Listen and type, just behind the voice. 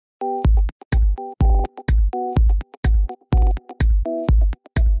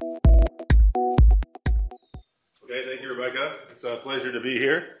It's a pleasure to be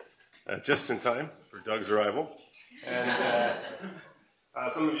here, just in time for Doug's arrival. And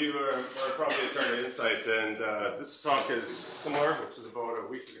some of you are probably at Target Insight, and this talk is similar, which is about a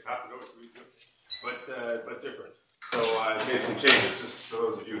week and a half ago, but different. So I made some changes, just for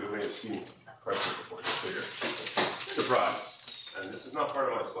those of you who may have seen questions before, just so you're surprised. And this is not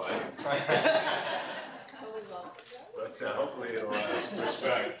part of my slide. But hopefully it'll switch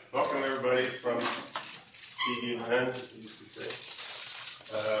back. Welcome everybody from TV land, as we used to say.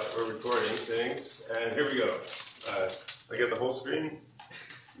 We're recording things, and here we go. I get the whole screen?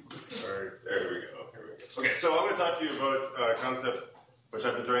 Or, there we go. Okay, so I'm going to talk to you about a concept which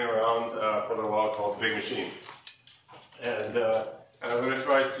I've been throwing around for a little while called the big machine. And I'm going to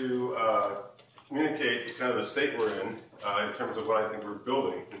try to communicate kind of the state we're in terms of what I think we're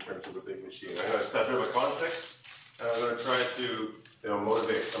building in terms of the big machine. I'm going to set a bit of a context, and I'm going to try to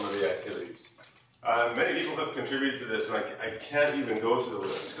motivate some of the activities. Many people have contributed to this, and I can't even go through the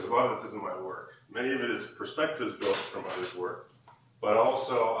list because a lot of this isn't my work. Many of it is perspectives built from others' work, but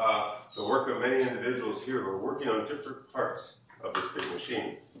also the work of many individuals here who are working on different parts of this big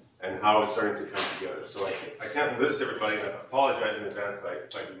machine and how it's starting to come together. So I can't list everybody, and I apologize in advance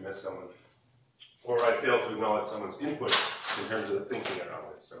if I do miss someone, or I fail to acknowledge someone's input in terms of the thinking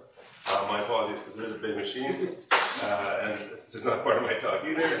around this. So my apologies, because there's a big machine, and this is not part of my talk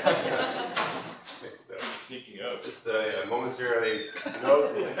either. Sneaking out. Just momentarily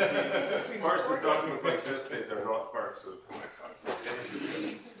note, parts of the document like this, these are not parts of my talk.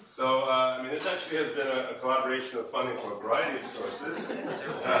 Okay? So, I mean, this actually has been a collaboration of funding from a variety of sources.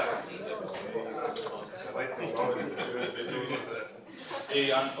 I'd like to acknowledge the two individuals that... Hey,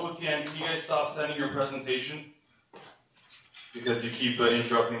 OTN, can you guys stop sending your presentation? Because you keep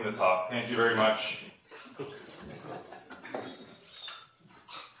interrupting the talk. Thank you very much.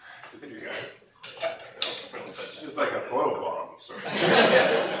 You guys. It's like a flow bomb.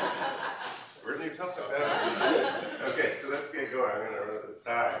 Where do you talk about that? Okay, so let's get going. I'm going to run out of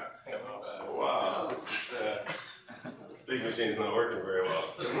time. Wow, this big machine's not working very well.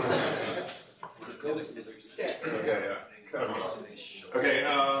 Okay,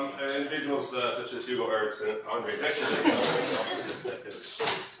 individuals such as Hugo Ertz and Andre Dexter.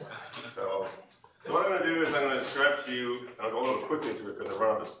 So what I'm going to do is I'm going to describe to you, and I'll go a little quickly through it because I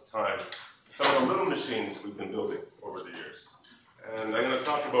run out of time, some of the little machines we've been building over the years. And I'm going to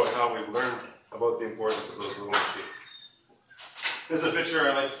talk about how we've learned about the importance of those little machines. This is a picture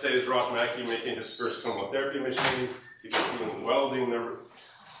I like to say is Rock Mackey making his first chemotherapy machine. You can see him welding the...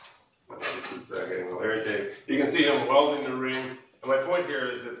 This is getting a Larry tape. You can see him welding the ring. And my point here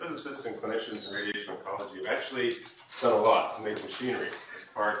is that physicists and clinicians in radiation oncology have actually done a lot to make machinery as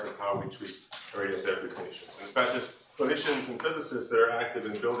part of how we treat radiotherapy patients. And in fact, there's clinicians and physicists that are active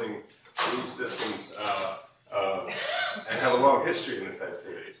in building these systems and have a long history in this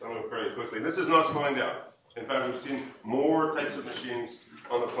activity. So I'm going to very quickly. This is not slowing down. In fact, we've seen more types of machines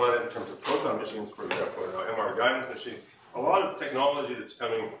on the planet in terms of proton machines, for example, or MR guidance machines. A lot of technology that's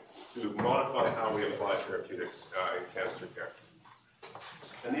coming to modify how we apply therapeutics in cancer care.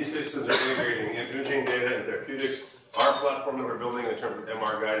 And these systems are integrating imaging data and therapeutics. Our platform that we're building in terms of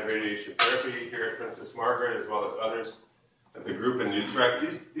MR-guided radiation therapy here at Princess Margaret, as well as others at the group in Utrecht,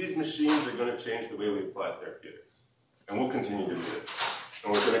 these machines are going to change the way we apply therapeutics. And we'll continue to do it.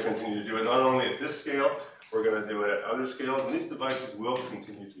 And we're going to continue to do it not only at this scale, we're going to do it at other scales, and these devices will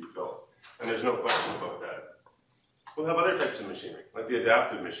continue to be built. And there's no question about that. We'll have other types of machinery, like the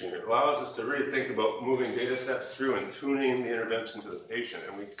adaptive machinery. It allows us to really think about moving data sets through and tuning the intervention to the patient.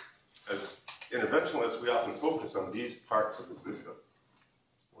 And we, as interventionalists, we often focus on these parts of the system.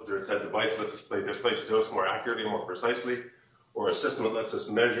 Whether it's a device that lets us place dose more accurately, more precisely, or a system that lets us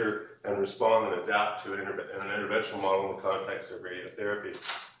measure and respond and adapt to an interventional model in the context of radiotherapy.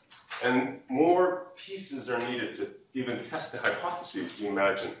 And more pieces are needed to even test the hypotheses you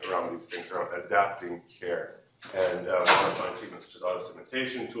imagine around these things, around adapting care and modifying treatments such as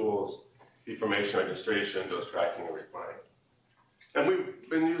auto-segmentation tools, deformation registration, dose tracking, and refining. And we've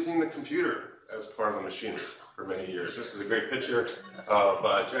been using the computer as part of the machinery for many years. This is a great picture of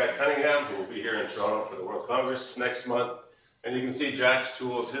Jack Cunningham, who will be here in Toronto for the World Congress next month. And you can see Jack's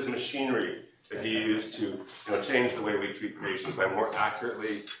tools, his machinery that he used to change the way we treat patients by more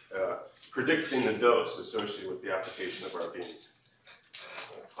accurately predicting the dose associated with the application of our beams.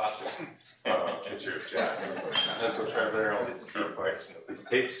 Classic picture of Jack. And so try to learn all these key parts, these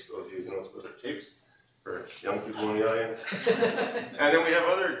tapes, those of you who know what are tapes for young people in the audience. And then we have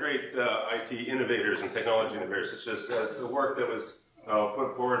other great IT innovators and technology innovators, such as the work that was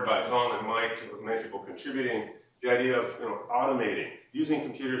put forward by Tom and Mike, with many people contributing, the idea of automating, using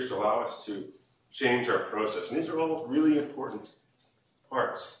computers to allow us to change our process. And these are all really important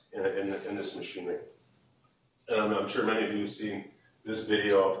parts in this machinery. And I'm sure many of you have seen this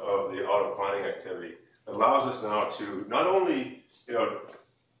video of the auto planning activity. It allows us now to not only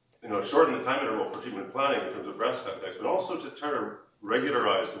shorten the time interval for treatment planning in terms of breast appendix, but also to try to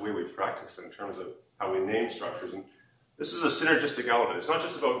regularize the way we practice in terms of how we name structures. And this is a synergistic element. It's not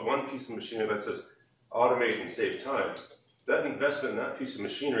just about one piece of machinery that says automate and save time. That investment in that piece of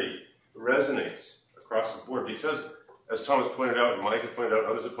machinery resonates across the board because, as Thomas pointed out, and Mike has pointed out,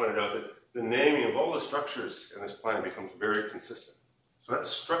 others have pointed out, that the naming of all the structures in this plan becomes very consistent. So that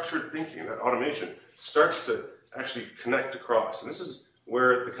structured thinking, that automation, starts to actually connect across. And this is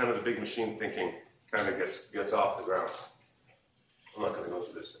where the kind of the big machine thinking kind of gets off the ground. I'm not going to go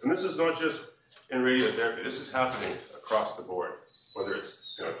through this. And this is not just in radiotherapy. This is happening across the board, whether it's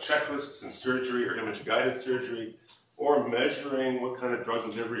checklists in surgery or image-guided surgery, or measuring what kind of drug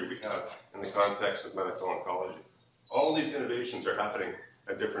delivery we have in the context of medical oncology. All these innovations are happening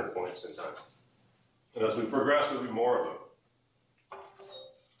at different points in time. And as we progress, there'll be more of them.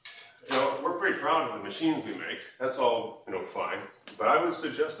 We're pretty proud of the machines we make. That's all, fine. But I would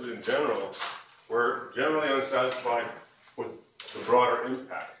suggest that in general, we're generally unsatisfied with the broader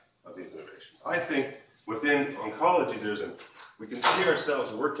impact of these innovations. I think within oncology, we can see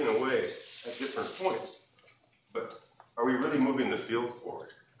ourselves working away at different points, but are we really moving the field forward?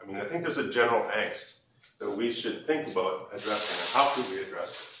 I mean, I think there's a general angst that we should think about addressing, and how could we address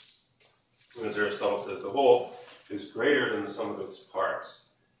it? And as Aristotle says, the whole is greater than the sum of its parts.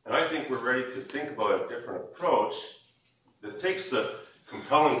 And I think we're ready to think about a different approach that takes the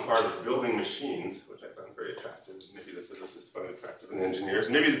compelling part of building machines, which I find very attractive. Maybe the physicists find attractive, and the engineers.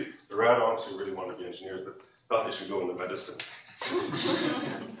 Maybe the rad-oncs who really want to be engineers but thought they should go into medicine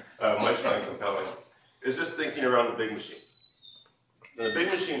might find compelling. Is just thinking around the big machine. And the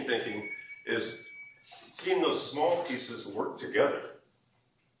big machine thinking is seeing those small pieces work together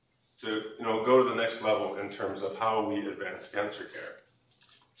to go to the next level in terms of how we advance cancer care.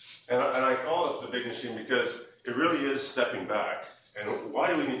 And I call it the big machine because it really is stepping back. And why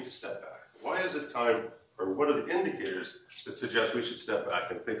do we need to step back? Why is it time, or what are the indicators that suggest we should step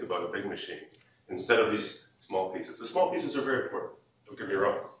back and think about a big machine instead of these small pieces? The small pieces are very important. Don't get me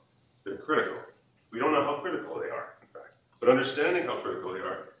wrong. They're critical. We don't know how critical they are, in fact. But understanding how critical they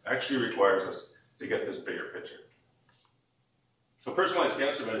are actually requires us to get this bigger picture. So personalized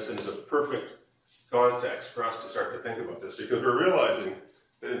cancer medicine is a perfect context for us to start to think about this, because we're realizing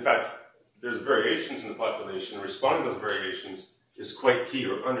that, in fact, there's variations in the population, and responding to those variations is quite key,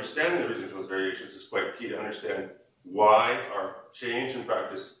 or understanding the reasons for those variations is quite key to understand why our change in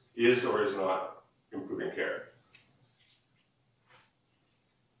practice is or is not improving care.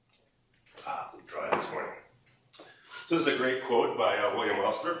 I'm dry this morning. So this is a great quote by William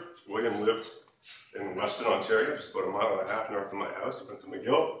Wellster. William lived in Weston, Ontario, just about a mile and a half north of my house. He went to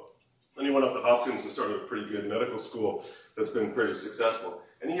McGill. Then he went up to Hopkins and started a pretty good medical school that's been pretty successful.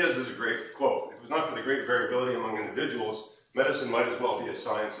 And he has this great quote: "If it was not for the great variability among individuals, medicine might as well be a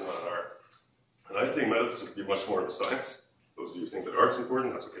science and not an art." And I think medicine could be much more of a science. Those of you who think that art's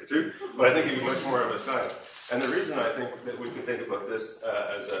important, that's okay too. But I think it could be much more of a science. And the reason I think that we could think about this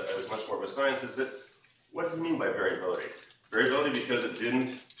as much more of a science is that, what does he mean by variability? Variability because it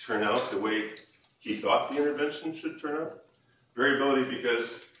didn't turn out the way he thought the intervention should turn out? Variability because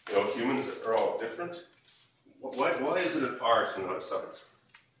humans are all different? Why is it an art and not a science?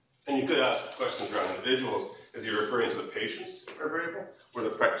 And you could ask questions around individuals. Is he referring to the patients are variable, or the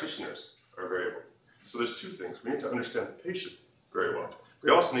practitioners are variable? So there's two things. We need to understand the patient very well.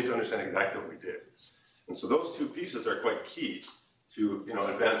 We also need to understand exactly what we did. And so those two pieces are quite key to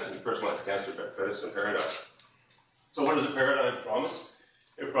advancing the personalized cancer medicine paradigm. So what does the paradigm promise?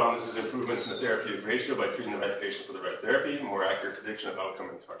 It promises improvements in the therapeutic ratio by treating the right patient for the right therapy, more accurate prediction of outcome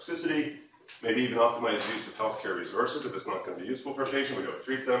and toxicity, maybe even optimized use of healthcare resources. If it's not going to be useful for a patient, we don't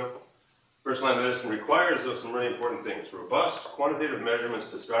treat them. Personalized medicine requires, though, some really important things: robust, quantitative measurements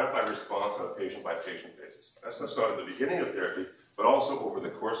to stratify response on a patient-by-patient basis. That's not at the beginning of therapy, but also over the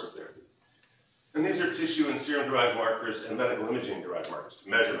course of therapy. And these are tissue and serum-derived markers and medical imaging-derived markers,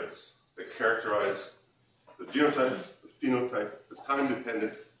 measurements that characterize the genotype, the phenotype, the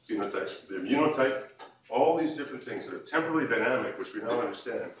time-dependent phenotype, the immunotype, all these different things that are temporally dynamic, which we now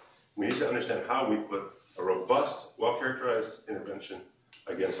understand. We need to understand how we put a robust, well-characterized intervention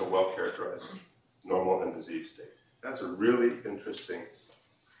against a well-characterized normal and disease state. That's a really interesting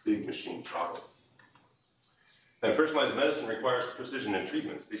big machine problem. And personalized medicine requires precision in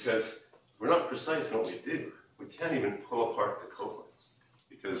treatment, because we're not precise in what we do. We can't even pull apart the cohorts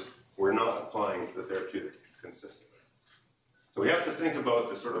because we're not applying the therapeutic consistently. So we have to think about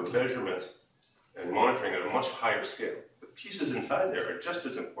the sort of measurement and monitoring at a much higher scale. The pieces inside there are just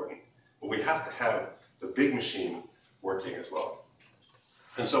as important, but we have to have the big machine working as well.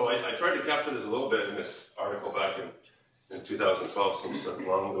 And so I tried to capture this a little bit in this article back in 2012, seems so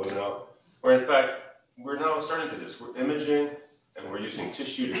long ago now, where in fact, we're now starting to do this. We're imaging, and we're using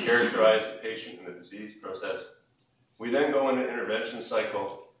tissue to characterize the patient in the disease process. We then go into an intervention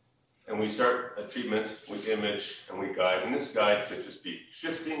cycle, and we start a treatment, we image, and we guide. And this guide could just be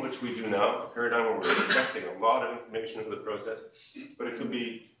shifting, which we do now, a paradigm where we're injecting a lot of information into the process, but it could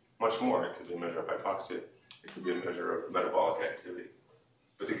be much more. It could be a measure of hypoxia. It could be a measure of metabolic activity.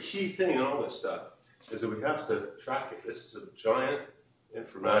 But the key thing in all this stuff is that we have to track it. This is a giant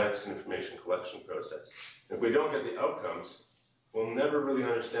informatics and information collection process. If we don't get the outcomes, we'll never really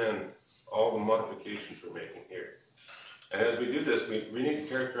understand all the modifications we're making here. And as we do this, we need to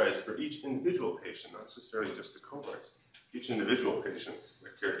characterize for each individual patient, not necessarily just the cohorts, each individual patient,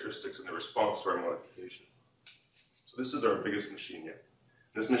 their characteristics and their response to our modification. So this is our biggest machine yet.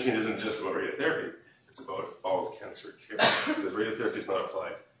 This machine isn't just about radiotherapy, it's about all of cancer care, because radiotherapy is not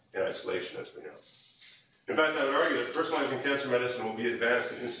applied in isolation, as we know. In fact, I would argue that personalizing cancer medicine will be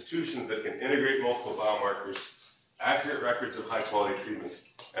advanced in institutions that can integrate multiple biomarkers, accurate records of high-quality treatments,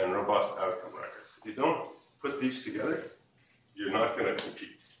 and robust outcome records. If you don't put these together, you're not going to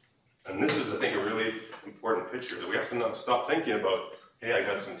compete. And this is, I think, a really important picture, that we have to not stop thinking about, hey, I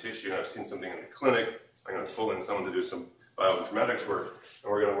got some tissue and I've seen something in the clinic, I'm going to pull in someone to do some bioinformatics work,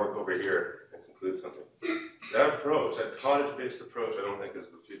 and we're going to work over here and conclude something. That approach, that cottage-based approach, I don't think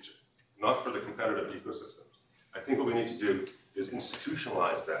is the future. Not for the competitive ecosystems. I think what we need to do is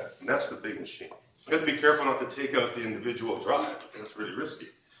institutionalize that, and that's the big machine. We have to be careful not to take out the individual drive. That's really risky.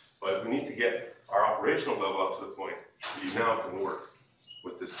 But we need to get our operational level up to the point that you now can work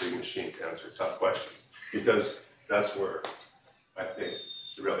with this big machine to answer tough questions, because that's where I think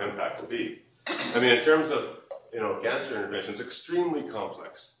the real impact will be. I mean, in terms of cancer intervention, it's extremely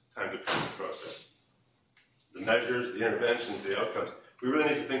complex time-dependent process. The measures, the interventions, the outcomes. We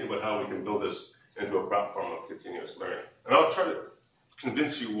really need to think about how we can build this into a platform of continuous learning. And I'll try to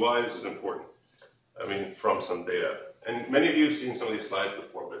convince you why this is important. I mean, from some data. And many of you have seen some of these slides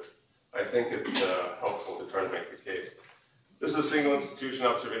before, but I think it's helpful to try to make the case. This is a single institution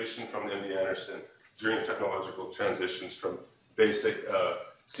observation from MD Anderson during technological transitions from basic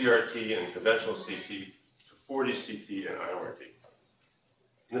CRT and conventional CT to 4D CT and IMRT.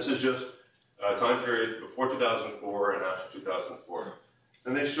 And this is just a time period before 2004 and after 2004.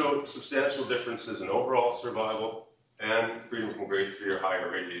 And they showed substantial differences in overall survival and freedom from grade 3 or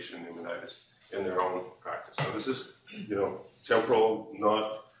higher radiation pneumonitis in their own practice. So this is, temporal,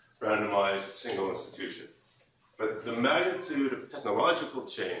 not randomized, single institution. But the magnitude of technological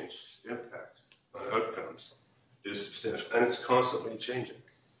change, impact on outcomes, is substantial, and it's constantly changing.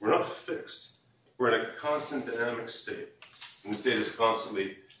 We're not fixed. We're in a constant dynamic state, and the state is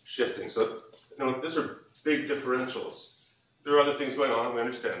constantly shifting. So, these are big differentials. There are other things going on, we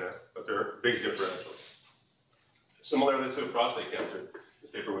understand that, but there are big differentials. Similarly to prostate cancer, this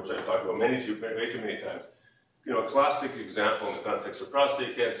paper which I've talked about way too many times, a classic example in the context of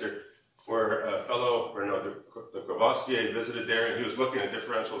prostate cancer, where a fellow, the Gravoisier visited there, and he was looking at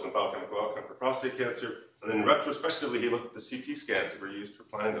differentials in biochemical outcome for prostate cancer, and then retrospectively he looked at the CT scans that were used for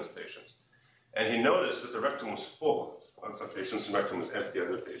planning those patients. And he noticed that the rectum was full on some patients, and the rectum was empty on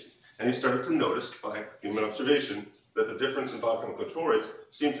other patients. And he started to notice, by human observation, that the difference in biochemical control rates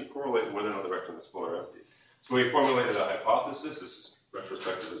seemed to correlate with whether or not the rectum was full or empty. So he formulated a hypothesis. This is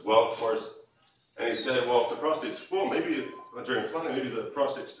retrospective as well, of course. And he said, well, if the prostate's full, maybe during planning, maybe the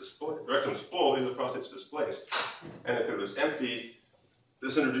prostate's displaced. The rectum's full, maybe the prostate's displaced. And if it was empty,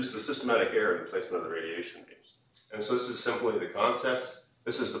 this introduces a systematic error in the placement of the radiation beams. And so this is simply the concept.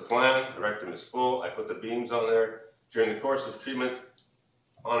 This is the plan. The rectum is full. I put the beams on there. During the course of treatment,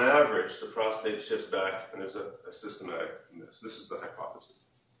 on average, the prostate shifts back, and there's a systematic miss. This is the hypothesis.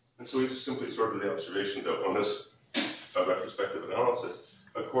 And so we just simply sorted the observations out on this retrospective analysis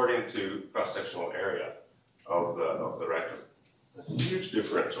according to cross-sectional area of the rectum. That's a huge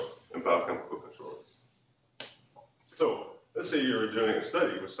differential in biochemical control rates. So let's say you were doing a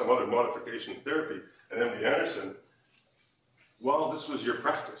study with some other modification therapy at MD Anderson. While this was your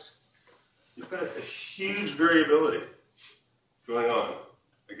practice, you've got a huge variability going on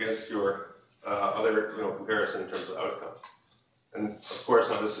against your other comparison in terms of outcomes. And of course,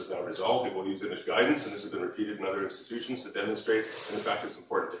 now this is now resolved. People use it as guidance, and this has been repeated in other institutions to demonstrate, and in fact, it's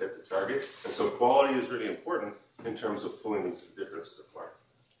important to hit the target. And so quality is really important in terms of pulling these differences apart.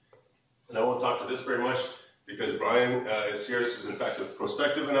 And I won't talk to this very much because Brian is here. This is in fact a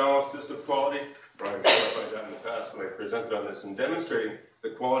prospective analysis of quality. Brian clarified that in the past when I presented on this, and demonstrating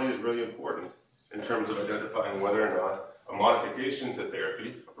that quality is really important in terms of identifying whether or not a modification to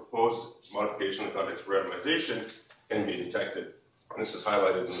therapy, a proposed modification in the context of randomization, can be detected. And this is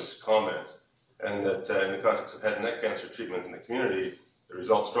highlighted in this comment. And that in the context of head and neck cancer treatment in the community, the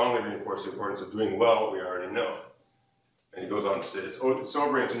results strongly reinforce the importance of doing well what we already know. And he goes on to say, it's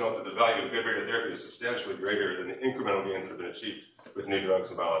sobering to note that the value of good radiotherapy is substantially greater than the incremental gains that have been achieved with new drugs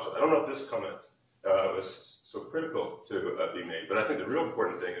and biologics. I don't know if this comment was so critical to be made, but I think the real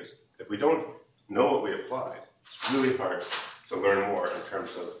important thing is if we don't know what we applied, it's really hard to learn more in terms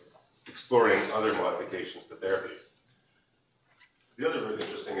of exploring other modifications to therapy. The other really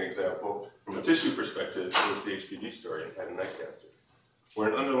interesting example, from a tissue perspective, is the HPV story in head and neck cancer, where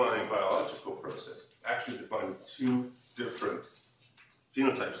an underlying biological process actually defined two different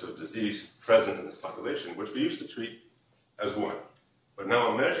phenotypes of disease present in this population, which we used to treat as one. But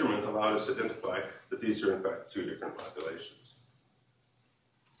now a measurement allowed us to identify that these are in fact two different populations.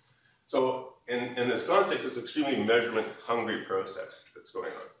 So in this context, it's an extremely measurement-hungry process that's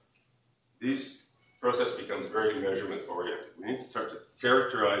going on. This process becomes very measurement-oriented. We need to start to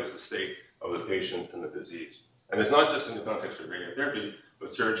characterize the state of the patient and the disease. And it's not just in the context of radiotherapy,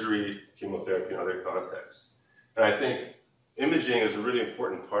 but surgery, chemotherapy, and other contexts. And I think imaging is a really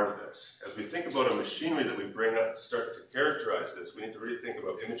important part of this. As we think about a machinery that we bring up to start to characterize this, we need to really think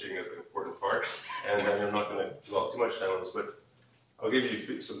about imaging as an important part. And I'm not going to dwell too much time on this, but I'll give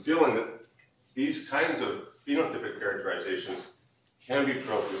you some feeling that these kinds of phenotypic characterizations can be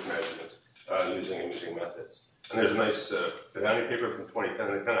probed with measurement using imaging methods. And there's a nice Pedani paper from 2010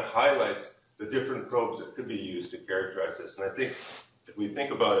 that kind of highlights the different probes that could be used to characterize this. And I think if we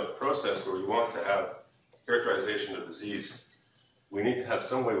think about a process where we want to have characterization of disease, we need to have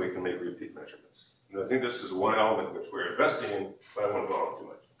some way we can make repeat measurements. And I think this is one element which we're investing in, but I won't dwell on too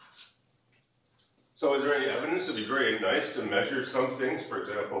much. So is there any evidence? It'd be very nice to measure some things, for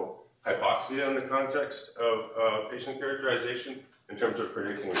example, hypoxia in the context of patient characterization in terms of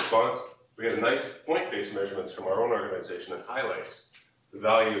predicting response. We have nice point-based measurements from our own organization that highlights the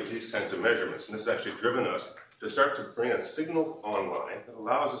value of these kinds of measurements. And this has actually driven us to start to bring a signal online that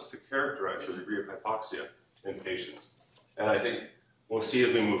allows us to characterize the degree of hypoxia in patients. And I think we'll see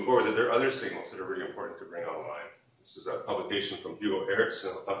as we move forward that there are other signals that are really important to bring online. This is a publication from Hugo Ertz,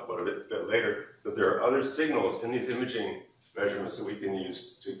 and I'll talk about it a bit later, that there are other signals in these imaging measurements that we can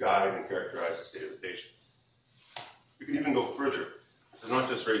use to guide and characterize the state of the patient. We can even go further. This is not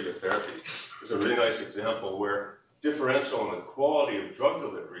just radiotherapy. It's a really nice example where differential in the quality of drug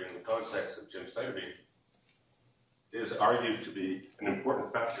delivery in the context of gemcitabine is argued to be an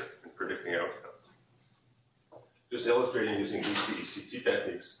important factor in predicting outcomes. Just illustrating using DCECT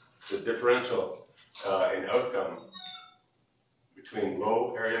techniques, the differential in outcome between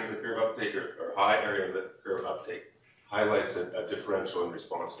low area under the curve uptake or high area under the curve uptake highlights a differential in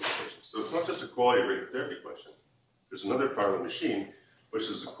response to the patient. So it's not just a quality of radiotherapy question. There's another part of the machine, which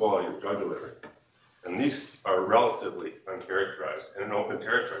is the quality of drug delivery. And these are relatively uncharacterized and an open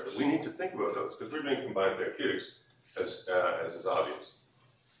territory, but we need to think about those because we're doing combined therapeutics, as is obvious.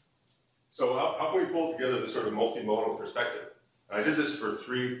 So how can we pull together this sort of multimodal perspective? And I did this for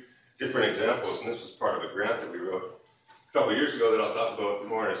 3 different examples, and this was part of a grant that we wrote a couple of years ago that I'll talk about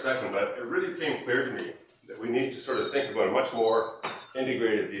more in a second, but it really became clear to me that we need to sort of think about a much more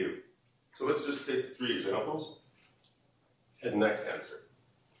integrated view. So let's just take 3 examples. Head and neck cancer.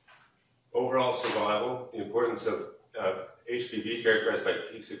 Overall survival, the importance of HPV characterized by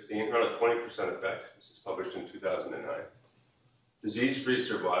P16, around a 20% effect. This is published in 2009. Disease-free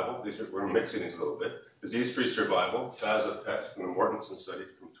survival, we're mixing these a little bit. Disease-free survival, FASA-PET from the Mortensen study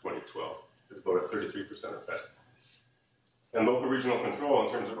from 2012, is about a 33% effect. And local regional control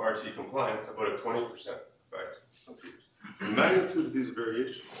in terms of RT compliance, about a 20% effect. The magnitude of these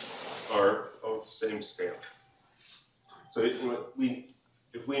variations are of the same scale. So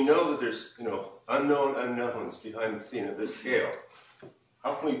if we know that there's unknown unknowns behind the scene at this scale,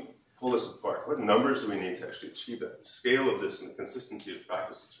 how can we pull this apart? What numbers do we need to actually achieve that? The scale of this and the consistency of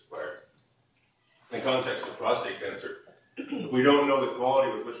practice that's required. In the context of prostate cancer, if we don't know the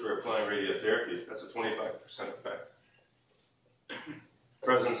quality with which we're applying radiotherapy, that's a 25% effect.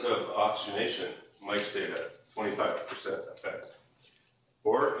 Presence of oxygenation, Mike's data, 25% effect.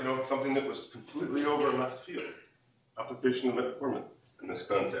 Or, something that was completely over left field, application of metformin in this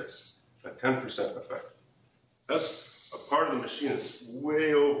context, a 10% effect. That's a part of the machine that's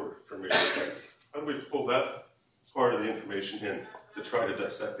way over from radiotherapy. How do we pull that part of the information in to try to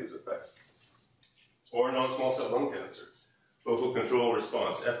dissect these effects? Or non-small cell lung cancer, local control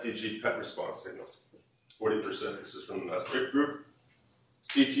response, FDG PET response signals, 40%. This is from the STRIP group.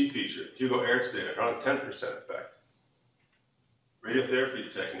 CT feature, Hugo Ertz data, around 10% effect.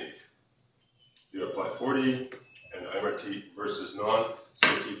 Radiotherapy technique, You apply 40 and MRT versus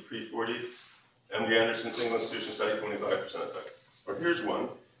non-CRT pre-40. MD Anderson single institution study, 25% effect. Or here's one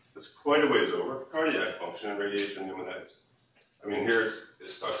that's quite a ways over, cardiac function and radiation pneumonitis. I mean, here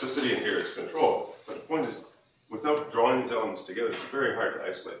it's toxicity and here it's control. But the point is, without drawing these elements together, it's very hard to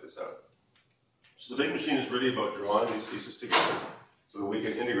isolate this out. So the big machine is really about drawing these pieces together so that we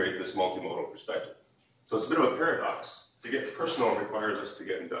can integrate this multimodal perspective. So it's a bit of a paradox. To get personal requires us to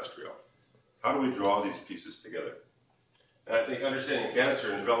get industrial. How do we draw these pieces together? And I think understanding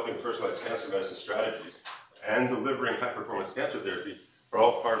cancer and developing personalized cancer medicine strategies and delivering high-performance cancer therapy are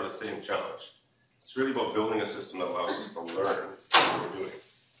all part of the same challenge. It's really about building a system that allows us to learn what we're doing.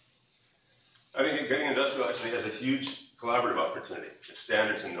 I think getting industrial actually has a huge collaborative opportunity. There's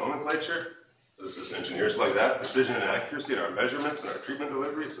standards and nomenclature. This is engineers like that. Precision and accuracy in our measurements and our treatment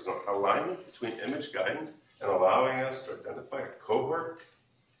delivery. So it's an alignment between image guidance and allowing us to identify a cohort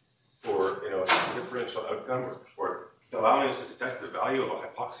for a differential outcome or allowing us to detect the value of a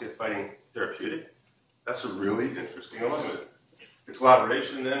hypoxia-fighting therapeutic. That's a really interesting alignment. The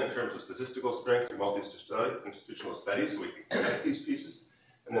collaboration then in terms of statistical strength and multi-institutional studies, so we can connect these pieces,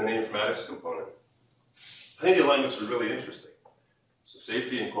 and then the informatics component. I think the alignments are really interesting. So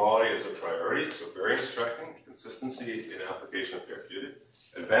safety and quality is a priority, so variance tracking, consistency in application of therapeutic,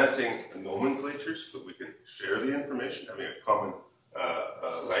 advancing a nomenclature so that we can share the information, having a common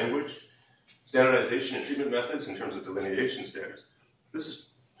language, standardization in treatment methods in terms of delineation standards. This is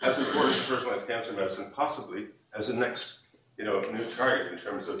as important to personalized cancer medicine possibly as the next new target in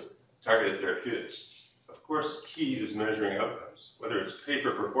terms of targeted therapeutics. Of course, key is measuring outcomes, whether it's pay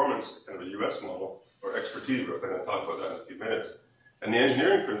for performance, kind of a US model, or expertise growth. I'm going to talk about that in a few minutes. And the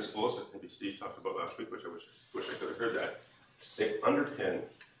engineering principles that maybe Steve talked about last week, which I wish I could have heard that, they underpin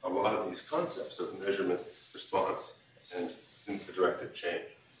a lot of these concepts of measurement, response, and directed change.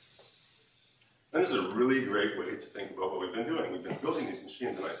 And this is a really great way to think about what we've been doing. We've been building these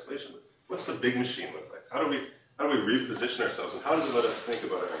machines in isolation. But what's the big machine look like? How do we reposition ourselves, and how does it let us think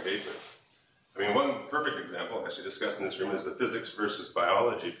about our engagement? I mean, one perfect example, actually discussed in this room, is the physics versus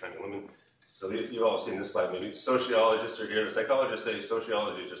biology pendulum. So you've all seen this slide, maybe. Sociologists are here. The psychologists say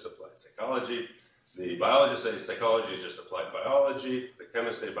sociology is just applied psychology. The biologists say psychology is just applied biology. The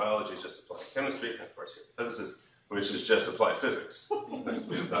chemists say biology is just applied chemistry. And of course, here's the physicist, which is just applied physics. And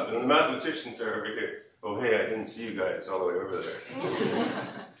the mathematicians are over here. Oh, hey, I didn't see you guys all the way over there.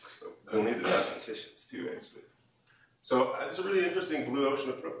 They'll need the mathematicians too, actually. So it's a really interesting blue ocean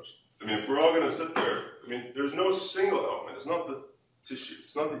approach. I mean, if we're all going to sit there, I mean, there's no single element. It's not the tissue.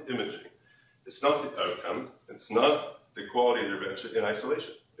 It's not the imaging. It's not the outcome. It's not the quality of intervention in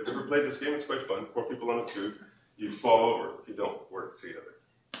isolation. If you've ever played this game, it's quite fun. 4 people on a tube. You fall over if you don't work together.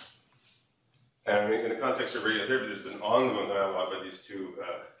 And I mean, in the context of radiotherapy, there's been ongoing dialogue by these two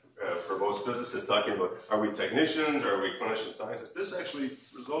verbose physicists talking about, are we technicians or are we clinician scientists? This actually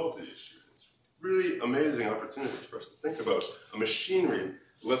resolves the issue. It's really amazing opportunity for us to think about a machinery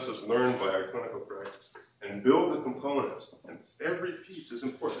that lets us learn by our clinical practice and build the components. And every piece is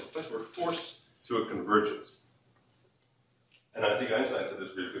important. It's like we're forced to a convergence. And I think Einstein said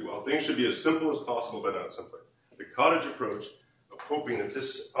this really well. Things should be as simple as possible, but not simpler. The cottage approach of hoping that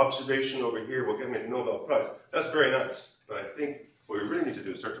this observation over here will get me the Nobel Prize, that's very nice. But I think what we really need to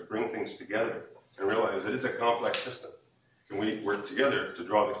do is start to bring things together and realize that it's a complex system. And we work together to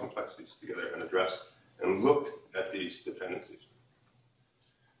draw the complexities together and address and look at these dependencies.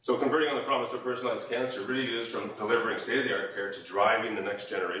 So converting on the promise of personalized cancer really is from delivering state-of-the-art care to driving the next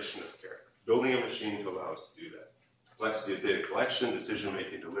generation of care, building a machine to allow us to do that. Complexity of data collection,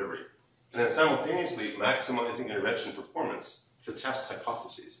 decision-making, delivery, and then simultaneously maximizing intervention performance to test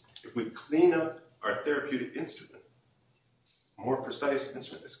hypotheses. If we clean up our therapeutic instrument, more precise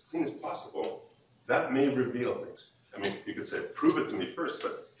instrument, as clean as possible, that may reveal things. I mean, you could say, prove it to me first,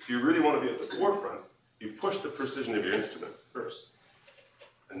 but if you really want to be at the forefront, you push the precision of your instrument first.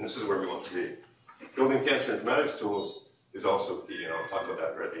 And this is where we want to be. Building cancer informatics tools is also key, and I'll talk about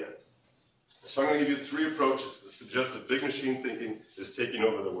that right at the end. So I'm going to give you 3 approaches that suggest that big machine thinking is taking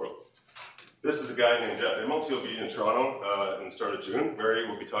over the world. This is a guy named Jaffray. He'll be in Toronto in the start of June. Mary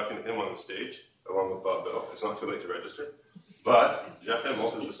will be talking to him on the stage, along with Bob Bell. It's not too late to register. But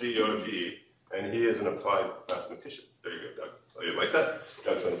Jaffray is the CEO of GE, and he is an applied mathematician. There you go, Doug. Oh, you like that?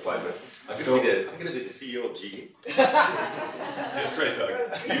 Doug's an applied man. I'm going to be the CEO of GE. That's right, Doug.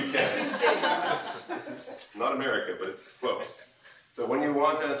 You can. This is not America, but it's close. So when you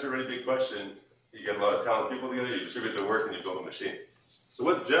want to answer a really big question, you get a lot of talented people together, you distribute the work, and you build a machine. So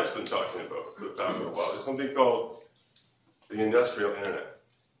what Jeff's been talking about for the past little while is something called the industrial internet.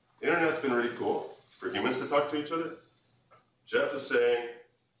 The internet's been really cool for humans to talk to each other. Jeff is saying,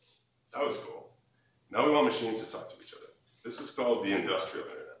 that was cool. Now we want machines to talk to each other. This is called the industrial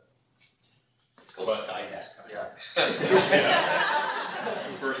internet. It's called Skynet.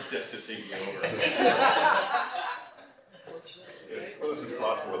 First step to taking over. As close as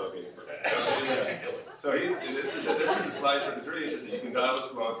possible without being perfect. So this is a slide, but it's really interesting. You can dial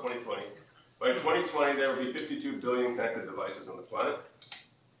this along 2020. By 2020, there will be 52 billion connected devices on the planet.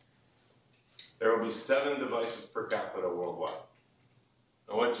 There will be 7 devices per capita worldwide.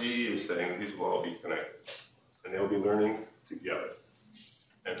 And what GE is saying, these will all be connected. And they'll be learning together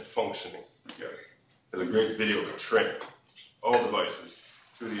and functioning together. There's a great video of a train. All devices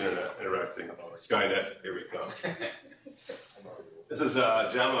through the internet interacting. Skynet, here we come. This is a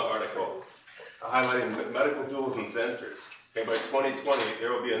JAMA article highlighting medical tools and sensors. Okay, by 2020,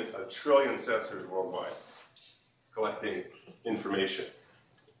 there will be a trillion sensors worldwide collecting information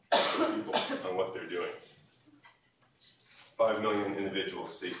from people on what they're doing. 5 million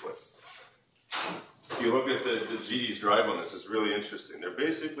individuals sequenced. If you look at the GE's drive on this, it's really interesting. They're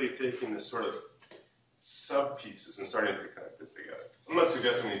basically taking this sort of sub-pieces and starting to connect it together. I'm not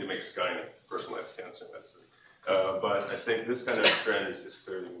suggesting we need to make Skynet personalized cancer medicine, but I think this kind of trend is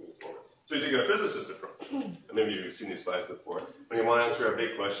clearly moving forward. So you take a physicist approach, and maybe you've seen these slides before. When you want to answer a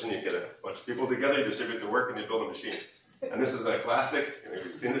big question, you get a bunch of people together, you distribute the work, and you build a machine. And this is a classic.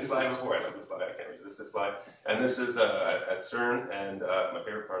 You've seen this slide before. I love this slide. I can't resist this slide. And this is at CERN. And my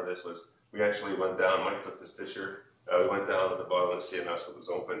favorite part of this was we actually went down. Mike took this picture. We went down at the bottom of the CMS when it was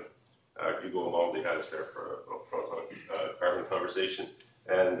open. Hugo Amaldi had us there for a proton carbon conversation.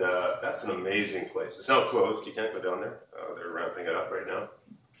 And that's an amazing place. It's now closed. You can't go down there. They're ramping it up right now.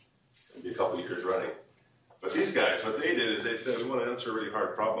 It'll be a couple of years running. But these guys, what they did is they said, we want to answer a really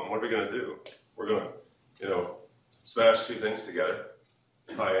hard problem. What are we going to do? We're going to, smash 2 things together,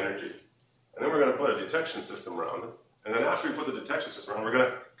 high energy. And then we're going to put a detection system around it. And then after we put the detection system around, we're going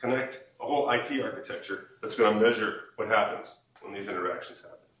to connect a whole IT architecture that's going to measure what happens when these interactions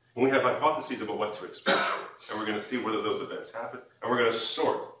happen. And we have hypotheses about what to expect. And we're going to see whether those events happen. And we're going to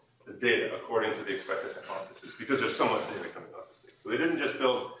sort the data according to the expected hypothesis, because there's so much data coming off this thing. So they didn't just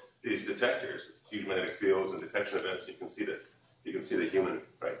build these detectors, huge magnetic fields and detection events. You can see the human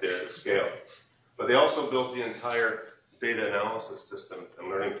right there, the scale. But they also built the entire data analysis system and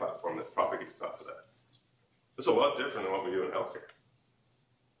learning platform that propagates off of that. It's a lot different than what we do in healthcare.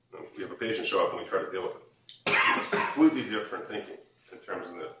 We have a patient show up and we try to deal with it. It's completely different thinking in terms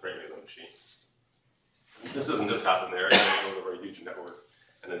of the framing of the machine. This doesn't just happen there. It's over a huge network,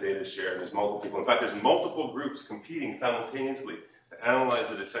 and the data is shared. There's multiple people. In fact, there's multiple groups competing simultaneously to analyze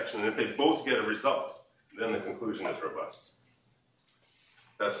the detection, and if they both get a result, then the conclusion is robust.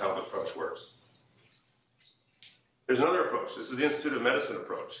 That's how the approach works. There's another approach. This is the Institute of Medicine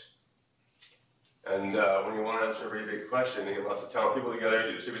approach. And when you want to answer a very big question, you get lots of talented people together,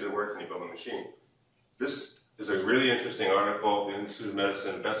 you distribute the work, and you build a machine. This is a really interesting article, the Institute of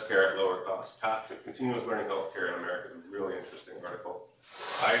Medicine, Best Care at Lower Cost, Path to Continuous Learning Healthcare in America. It's a really interesting article.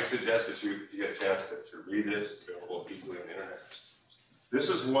 I suggest that you get a chance to read it. It's available easily on the internet. This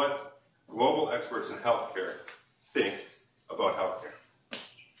is what global experts in healthcare think about healthcare.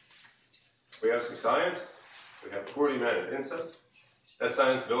 We have some science. We have poorly managed insights. That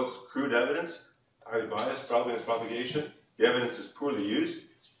science builds crude evidence, highly biased, probably in its propagation. The evidence is poorly used.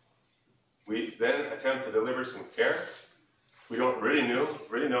 We then attempt to deliver some care. We don't really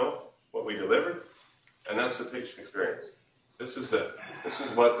know what we delivered, and that's the patient experience. This is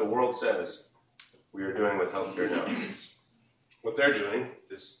what the world says we are doing with healthcare now. What they're doing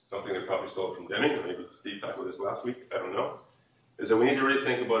is something they probably stole from Deming, or maybe Steve talked about this last week, I don't know, is that we need to really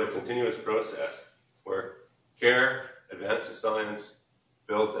think about a continuous process where care advances science,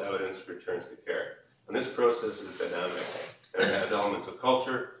 builds evidence, returns to care. And this process is dynamic, and it has elements of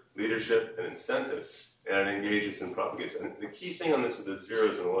culture, leadership, and incentives, and it engages and propagates. And the key thing on this is the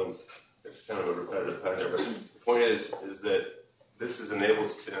zeros and ones. It's kind of a repetitive pattern there, but the point is that this is enabled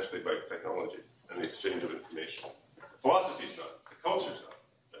substantially by technology and the exchange of information. The philosophy is not, the culture is not.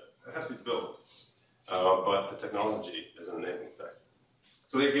 It has to be built, but the technology is an enabling factor.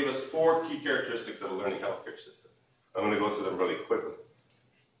 So they gave us 4 key characteristics of a learning healthcare system. I'm going to go through them really quickly.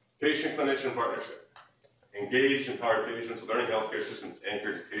 Patient-clinician partnership. Engaged, empowered patients, learning healthcare systems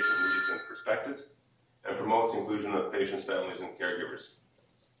anchored in patient needs and perspectives, and promotes the inclusion of patients, families, and caregivers.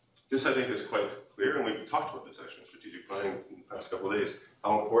 This, I think, is quite clear, and we've talked about this actually in strategic planning in the past couple of days,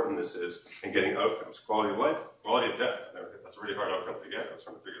 how important this is in getting outcomes. Quality of life, quality of death. That's a really hard outcome to get. I was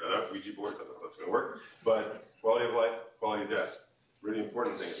trying to figure that out. Ouija board, I don't know if that's going to work. But quality of life, quality of death. Really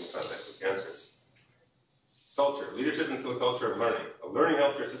important things in the context of cancer. Culture. Leadership instills a culture of learning. A learning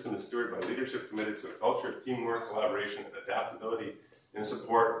healthcare system is stewarded by leadership committed to a culture of teamwork, collaboration, and adaptability in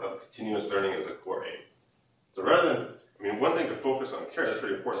support of continuous learning as a core aim. So rather than, one thing to focus on care, that's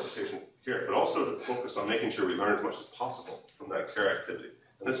really important for patient care, but also to focus on making sure we learn as much as possible from that care activity.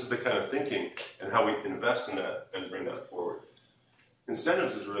 And this is the kind of thinking and how we invest in that and bring that forward.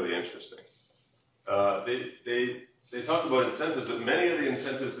 Incentives is really interesting. They talk about incentives, but many of the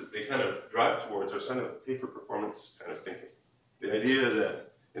incentives that they kind of drive towards are kind of pay-for-performance kind of thinking. The idea is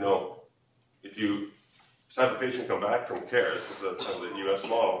that, if you have a patient come back from care, this is kind of the U.S.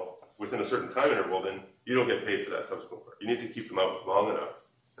 model, within a certain time interval, then you don't get paid for that subsequent work. You need to keep them out long enough.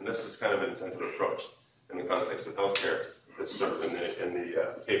 And this is kind of an incentive approach in the context of healthcare that's sort of in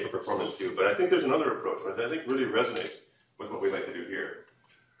the pay-for-performance view. But I think there's another approach, which I think really resonates with what we like to do here.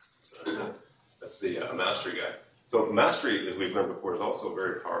 That's the mastery guy. So mastery, as we've learned before, is also a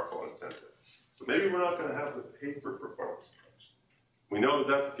very powerful incentive. So maybe we're not going to have the pay-for-performance approach. We know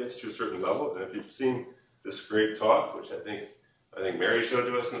that gets to a certain level, and if you've seen this great talk, which I think Mary showed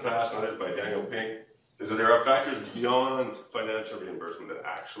to us in the past, and others by Daniel Pink, is that there are factors beyond financial reimbursement that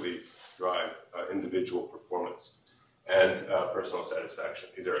actually drive individual performance and personal satisfaction.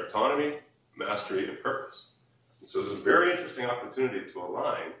 These are autonomy, mastery, and purpose. And so there's a very interesting opportunity to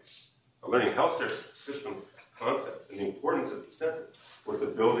align a learning healthcare system concept and the importance of incentive with the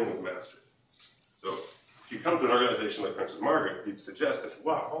building of mastery. So if you come to an organization like Princess Margaret, you'd suggest that,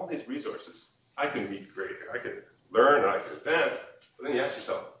 wow, all these resources, I can be great, I can learn, I can advance, but then you ask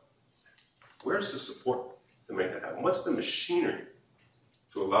yourself, where's the support to make that happen? What's the machinery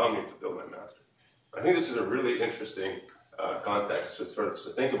to allow me to build my mastery? I think this is a really interesting context to sort of to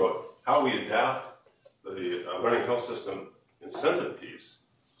think about how we adapt the learning health system incentive piece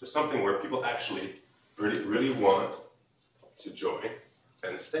to something where people actually really want to join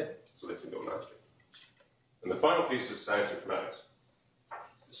and stay so they can build mastery. And the final piece is science informatics.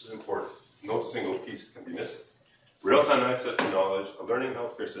 This is important. No single piece can be missing. Real-time access to knowledge, a learning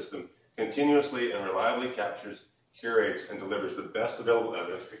healthcare system continuously and reliably captures, curates, and delivers the best available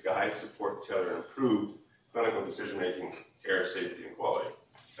evidence to guide, support, tailor, and improve clinical decision-making, care, safety, and quality.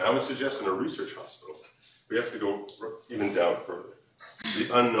 And I would suggest in a research hospital, we have to go even down further. The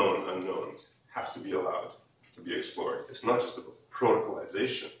unknown unknowns have to be allowed to be explored. It's not just about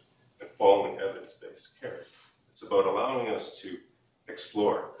protocolization and following evidence-based care. It's about allowing us to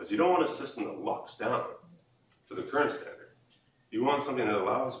explore, because you don't want a system that locks down to the current standard. You want something that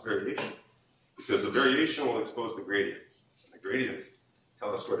allows variation, because the variation will expose the gradients. And the gradients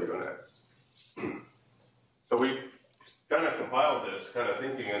tell us where to go next. So we kind of compiled this kind of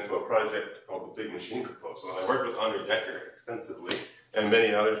thinking into a project called the Big Machine Proposal. And I worked with Andre Decker extensively, and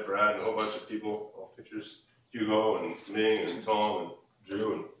many others, Brad, and a whole bunch of people, all pictures, Hugo and Ming and Tom and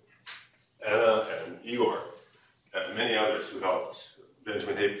Drew and Anna and Igor, and many others who helped,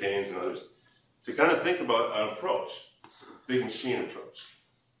 Benjamin Habe Keynes and others, to kind of think about an approach, sort of big machine approach.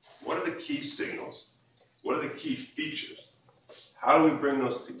 What are the key signals? What are the key features? How do we bring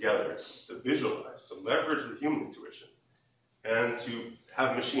those together to visualize, to leverage the human intuition, and to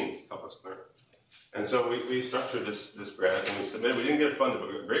have machines help us learn? And so we structured this grant, and we submitted. We didn't get it funded, but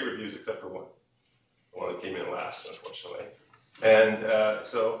we got great reviews except for one. The one that came in last, unfortunately. And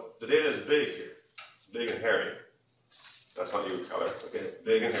so the data is big here. It's big and hairy. That's not you of color. Okay,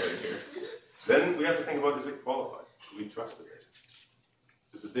 big and hairy here. Then we have to think about, is it qualified? Do we trust the data?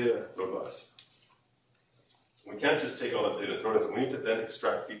 Is the data robust? We can't just take all that data and throw it in. We need to then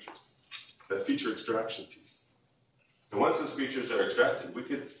extract features. That feature extraction piece. And once those features are extracted, we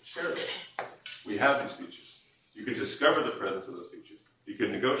could share them. We have these features. You could discover the presence of those features. You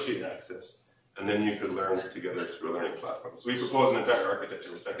could negotiate access, and then you could learn together through a learning platform. So we propose an entire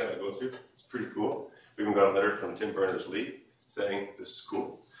architecture, which I kind of go through. It's pretty cool. We even got a letter from Tim Berners-Lee saying, this is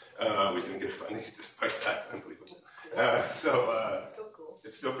cool. We didn't get funding despite that. It's unbelievable.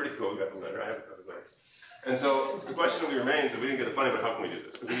 It's still pretty cool. We got the letter. I haven't got the letter. And so the question that remains is, we didn't get the funding, but how can we do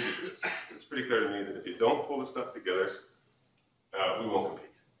this? Because we need to do this. It's pretty clear to me that if you don't pull this stuff together, we won't compete.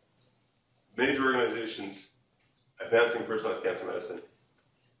 Major organizations advancing personalized cancer medicine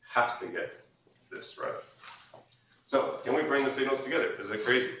have to get this right. So can we bring the signals together? Is it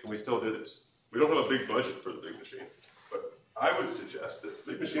crazy? Can we still do this? We don't have a big budget for the big machine, but I would suggest that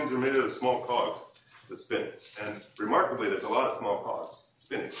big machines are made out of small cogs that spin. And remarkably, there's a lot of small cogs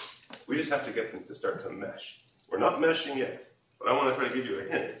spinning. We just have to get them to start to mesh. We're not meshing yet, but I want to try to give you a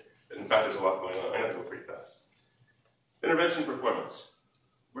hint that in fact there's a lot going on. I'm going to go pretty fast. Intervention performance.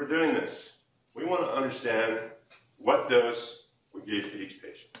 We're doing this. We want to understand what dose we gave to each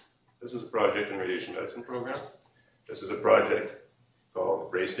patient. This is a project in radiation medicine program. This is a project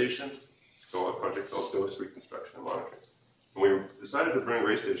called RayStation. It's called a project called Dose Reconstruction and Monitoring. And we decided to bring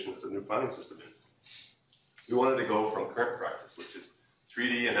RayStation as a new planning system in. We wanted to go from current practice, which is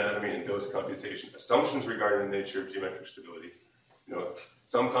 3D anatomy and dose computation, assumptions regarding the nature of geometric stability,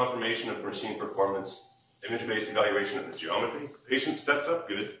 some confirmation of machine performance, image-based evaluation of the geometry. Patient sets up,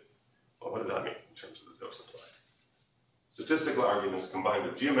 good. Well, what does that mean in terms of the dose applied? Statistical arguments combined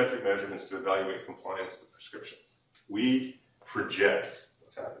with geometric measurements to evaluate compliance to prescription. We project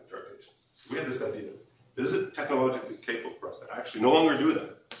what's happening to our patients. We had this idea. Is it technologically capable for us to actually no longer do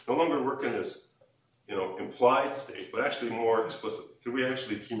that? No longer work in this, implied state, but actually more explicitly. Could we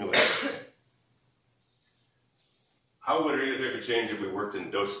actually accumulate it? How would radiotherapy change if we worked in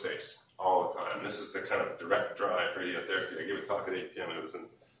dose space all the time? This is the kind of direct drive for radiotherapy. I gave a talk at 8 p.m. It was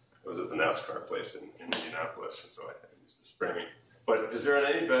at the NASCAR place in Indianapolis, and so I used this framing. But is there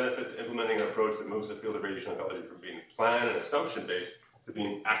any benefit to implementing an approach that moves the field of radiation oncology from being plan and assumption-based to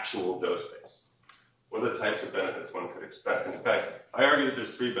being actual dose-based? What are the types of benefits one could expect? And in fact, I argue that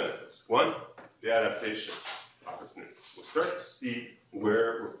there's 3 benefits. One, the adaptation opportunity. We'll start to see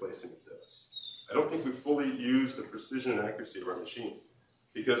where we're placing the dose. I don't think we fully use the precision and accuracy of our machines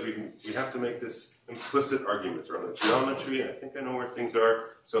because we have to make this implicit argument around the geometry, and I think I know where things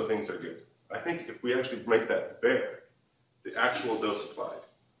are, so things are good. I think if we actually make that bear, the actual dose applied,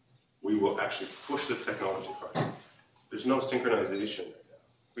 we will actually push the technology harder. There's no synchronization right now.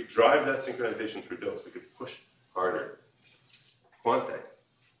 If we drive that synchronization through dose, we could push harder. Quantec,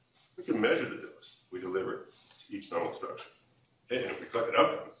 we can measure the dose we deliver to each normal structure. And if we collect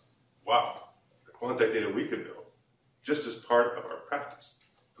outcomes, wow, the Quantec data we could build just as part of our practice.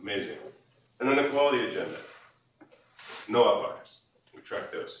 Amazing. And then the quality agenda. No outliers. We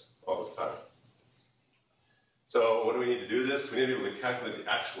track dose all the time. So what do we need to do this? We need to be able to calculate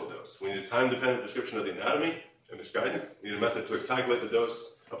the actual dose. We need a time-dependent description of the anatomy, image guidance. We need a method to calculate the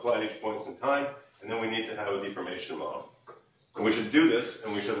dose applied at each point in time, and then we need to have a deformation model. And we should do this,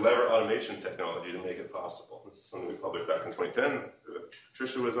 and we should lever automation technology to make it possible. This is something we published back in 2010.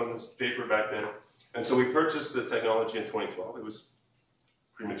 Patricia was on this paper back then. And so we purchased the technology in 2012. It was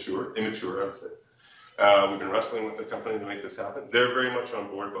immature, I would say. We've been wrestling with the company to make this happen. They're very much on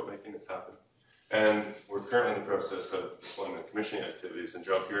board about making it happen. And we're currently in the process of deployment commissioning activities, and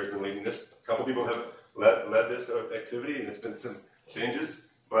Jaffray has been leading this. A couple people have led this activity, and there's been some changes,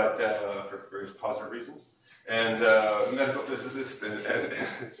 but for various positive reasons. And medical physicists and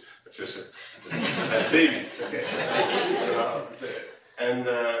Patricia, and babies, okay. I don't know how else to say it. And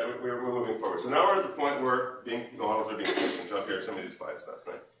we're moving forward. So now we're at the point where models are being commissioned. Jaffray sent me these slides last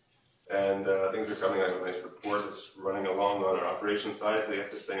night. And things are coming. I have a nice report that's running along on our operations side. They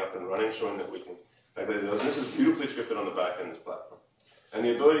have this thing up and running, showing that we can calculate those. And this is beautifully scripted on the back end of this platform. And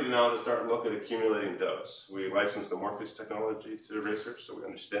the ability now to start look at accumulating dose. We licensed the Morpheus technology to research, so we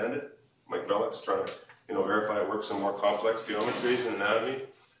understand it. Mike Velik's trying to verify it works in more complex geometries and anatomy.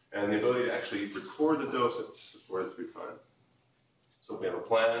 And the ability to actually record the dose before it's refined. So if we have a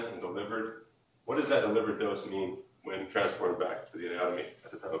plan and delivered, what does that delivered dose mean when transported back to the anatomy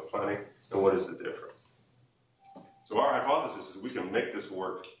at the time of planning, and what is the difference? So our hypothesis is we can make this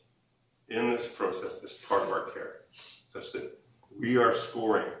work in this process as part of our care, such that we are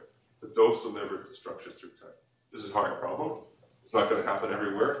scoring the dose delivered to structures through time. This is a hard problem. It's not going to happen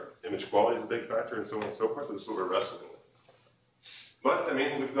everywhere. Image quality is a big factor, and so on and so forth. This is what we're wrestling with. But,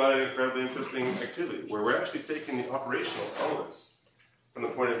 we've got an incredibly interesting activity where we're actually taking the operational elements from the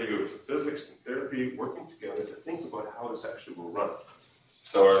point of view of physics and therapy working together to think about how this actually will run.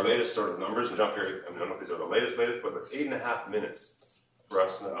 So our latest sort of numbers, and Jaffray, I don't know if these are the latest, but they're 8.5 minutes for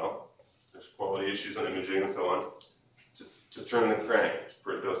us now. There's quality issues on imaging and so on, to turn the crank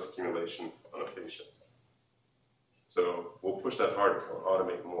for a dose accumulation on a patient. So we'll push that hard to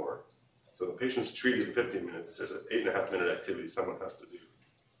automate more. So the patient's treated in 15 minutes. There's an 8.5 minute activity someone has to do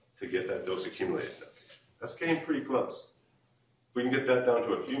to get that dose accumulated. That's getting pretty close. If we can get that down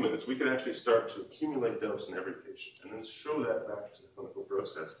to a few minutes, we can actually start to accumulate dose in every patient and then show that back to the clinical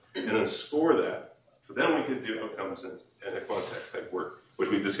process and then score that. So then we could do outcomes and a Quantec type work, which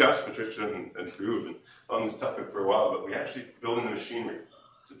we discussed, Patricia and Drew have been on this topic for a while, but we actually building the machinery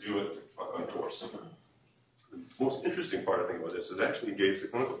to do it on force. The most interesting part, I think, about this is actually engage the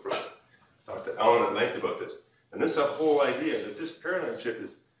clinical process. Talked to Alan at length about this. And this whole idea that this paradigm shift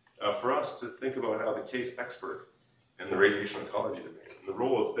is for us to think about how the case expert and the radiation oncology domain, and the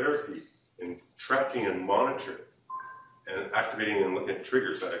role of therapy in tracking and monitoring and activating and looking at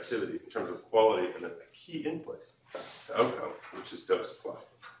triggers that activity in terms of quality and a key input to outcome, which is dose supply.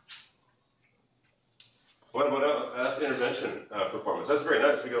 What about that's intervention performance? That's very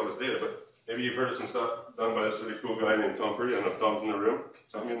nice. We got all this data, but maybe you've heard of some stuff done by this really cool guy named Tom Purdy. I don't know if Tom's in the room.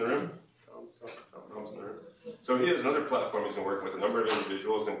 Tom in the room? Tom's in the room. So he has another platform he's been working with a number of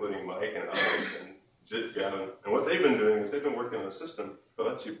individuals, including Mike and others, and Gavin, and what they've been doing is they've been working on a system that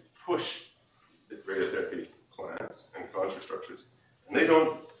lets you push the radiotherapy plans and construct structures. And they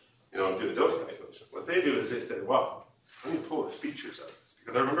don't, do a dose calculation. What they do is they say, wow, let me pull the features out of this.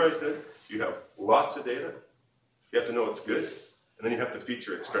 Because I remember I said, you have lots of data, you have to know it's good, and then you have to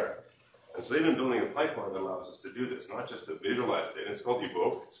feature extract. And so they've been building a pipeline that allows us to do this, not just to visualize data. It's called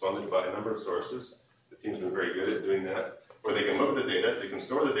Evoke. It's funded by a number of sources. The team's been very good at doing that, where they can look at the data, they can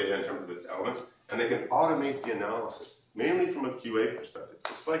store the data in terms of its elements, and they can automate the analysis, mainly from a QA perspective.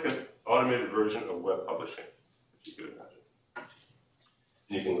 It's like an automated version of web publishing, if you could imagine.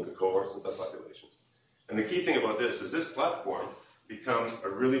 And you can look at cohorts and subpopulations. And the key thing about this is this platform becomes a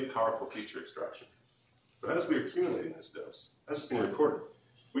really powerful feature extraction. So as we're accumulating this dose, as it's being recorded,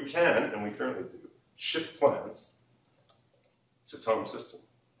 we can, and we currently do, ship plans to Tom's system.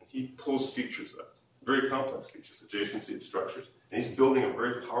 And he pulls features up, very complex features, adjacency of structures. And he's building a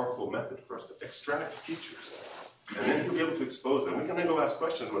very powerful method for us to extract features. And then he'll be able to expose them. We can then go ask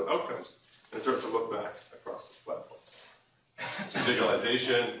questions about outcomes and start to look back across this platform. So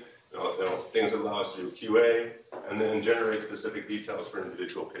visualization, things that allow us to do QA, and then generate specific details for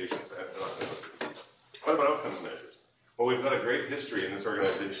individual patients. What about outcomes measures? Well, we've got a great history in this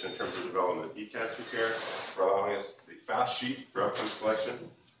organization in terms of development of e-cancer care, for allowing us the fast sheet for outcomes collection.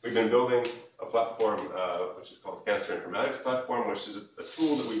 We've been building a platform which is called the Cancer Informatics Platform, which is a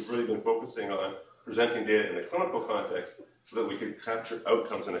tool that we've really been focusing on presenting data in the clinical context so that we can capture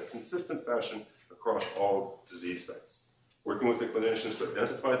outcomes in a consistent fashion across all disease sites. Working with the clinicians to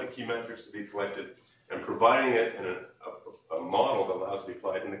identify the key metrics to be collected and providing it in a model that allows it to be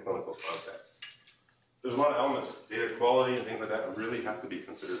applied in the clinical context. There's a lot of elements, data quality and things like that, really have to be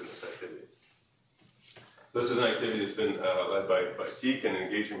considered in this activity. This is an activity that's been led by Teak and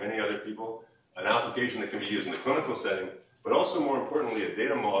engaging many other people, an application that can be used in the clinical setting, but also more importantly, a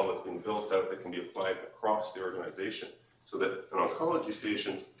data model that's been built out that can be applied across the organization so that an oncology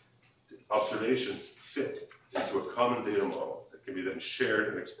patient's observations fit into a common data model that can be then shared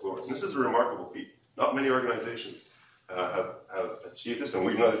and explored. And this is a remarkable feat. Not many organizations have achieved this, and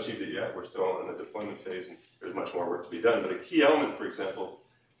we've not achieved it yet. We're still in the deployment phase, and there's much more work to be done. But a key element, for example,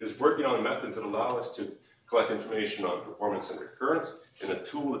 is working on methods that allow us to collect information on performance and recurrence in a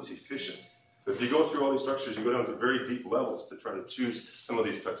tool that's efficient. But if you go through all these structures, you go down to very deep levels to try to choose some of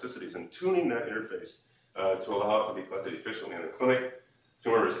these toxicities and tuning that interface to allow it to be collected efficiently in the clinic.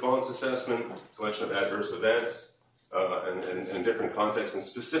 Tumor response assessment, collection of adverse events, and different contexts, and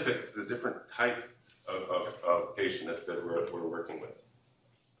specific to the different type of patient that we're working with.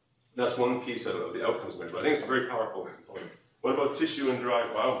 That's one piece of the outcomes measure. I think it's a very powerful component. What about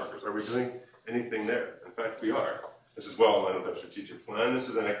tissue-derived biomarkers? Are we doing anything there? In fact, we are. This is well aligned with our strategic plan. This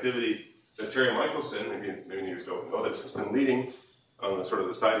is an activity that Terry Michelson, maybe you don't know this, has been leading on the sort of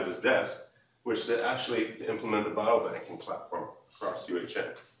the side of his desk, which is actually to implement a biobanking platform across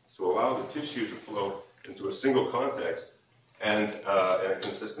UHN to allow the tissue to flow into a single context and in a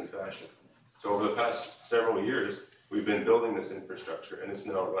consistent fashion. So over the past several years, we've been building this infrastructure, and it's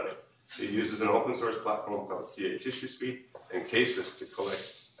now running. It uses an open source platform called CA Tissue Suite and cases to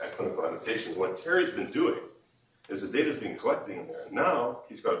collect clinical annotations. What Terry's been doing is the data's been collecting in there. Now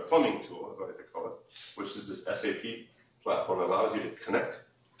he's got a plumbing tool, as I like to call it, which is this SAP platform that allows you to connect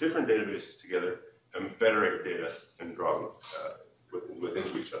different databases together and federate data and draw them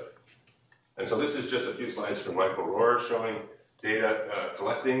into each other. And so this is just a few slides from Michael Rohr showing data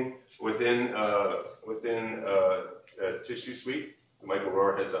collecting within Tissue Suite. Michael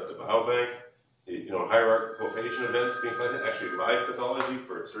Rohr heads up the biobank. Hierarchical patient events being collected, actually live pathology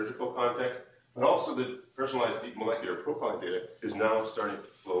for surgical context, but also the personalized deep molecular profiling data is now starting to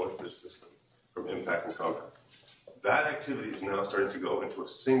flow into the system from impact and compound. That activity is now starting to go into a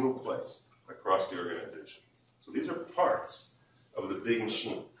single place across the organization. So these are parts of the big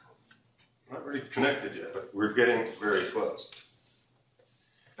machine. Not really connected yet, but we're getting very close.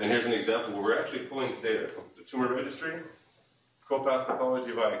 And here's an example where we're actually pulling data from the tumor registry, co-path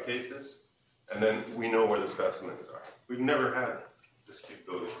pathology via cases, and then we know where the specimens are. We've never had this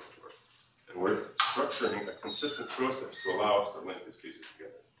capability before. And we're structuring a consistent process to allow us to link these pieces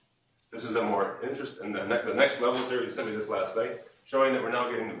together. This is a more interesting, and the next level there, you sent me this last night, showing that we're now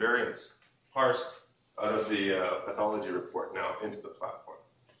getting the variants parsed out of the pathology report now into the platform.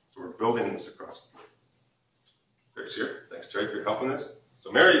 So we're building this across the board. Grace here. Thanks, Terry, for helping us.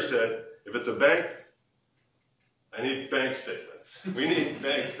 So Mary said, if it's a bank, I need bank statements. We need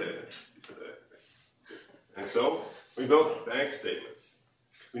bank statements. And so we built bank statements.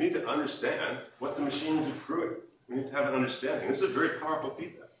 We need to understand what the machine is accruing. We need to have an understanding. This is very powerful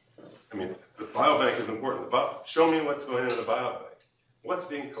feedback. I mean, the biobank is important. Show me what's going on in the biobank. What's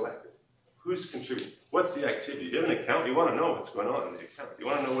being collected? Who's contributing? What's the activity? You have an account, you want to know what's going on in the account. You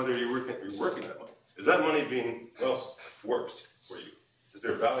want to know whether you're working that money. Is that money being well worked for you? Is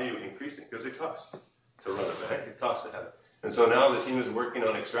their value increasing? Because it costs to run a bank. It costs to have it. And so now the team is working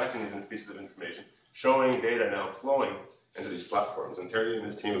on extracting these pieces of information, showing data now flowing into these platforms. And Terry and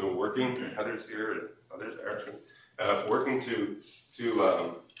his team have been working, Heather's here, and others are actually working to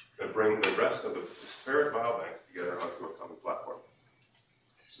bring the rest of the disparate biobanks together onto a common platform.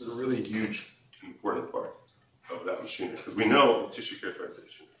 This is a really huge, important part of that machinery, because we know tissue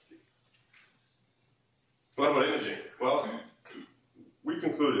characterization is key. What about imaging? Well, we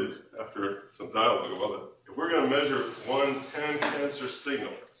concluded after some dialogue about that if we're going to measure one pan-cancer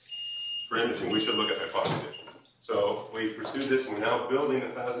signal for imaging, we should look at hypoxia. So we pursued this, and we're now building a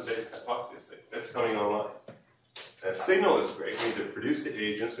FASA-based hypoxia signal. It's coming online. A signal is great. We need to produce the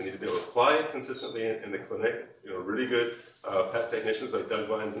agents. We need to be able to apply it consistently in the clinic. Really good PET technicians like Doug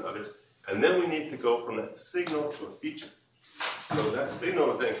Vines and others. And then we need to go from that signal to a feature. So that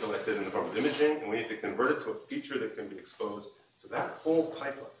signal is then collected in the form of imaging, and we need to convert it to a feature that can be exposed. So that whole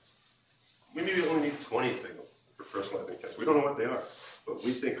pipeline, we maybe only need 20 signals for personalizing cancer. We don't know what they are, but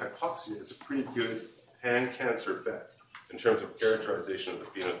we think hypoxia is a pretty good pan-cancer bet in terms of characterization of the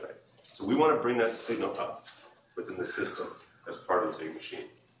phenotype. So we want to bring that signal up within the system as part of the big machine.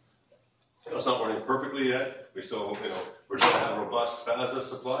 It's not running perfectly yet. We still, we're trying to have a robust FASA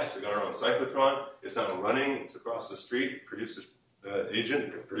supply. So we got our own cyclotron. It's now running. It's across the street. It produces agent.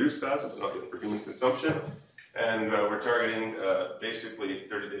 It can produce FASA, but not yet for human consumption. And we're targeting basically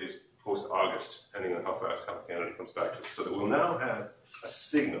 30 days post-August, depending on how fast Health Canada comes back to us. So that we'll now have a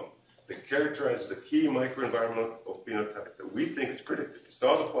signal that characterizes a key microenvironmental phenotype that we think is predictive. We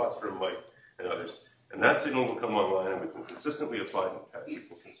saw the plots from Mike and others. And that signal will come online, and we can consistently apply it. We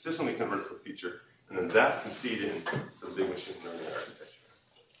can consistently convert it to a feature, and then that can feed into the big machine learning architecture.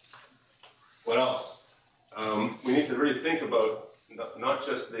 What else? We need to really think about not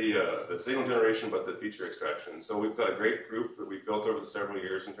just the signal generation, but the feature extraction. So we've got a great group that we've built over the several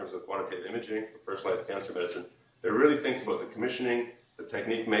years in terms of quantitative imaging for personalized cancer medicine that really thinks about the commissioning, the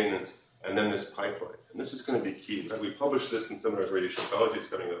technique maintenance, and then this pipeline. And this is going to be key. We published this in seminars, radiation oncology is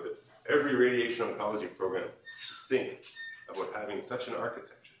coming out of it. Every radiation oncology program should think about having such an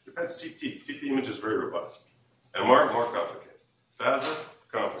architecture. We've had CT. CT image is very robust. MR, more complicated. FASA,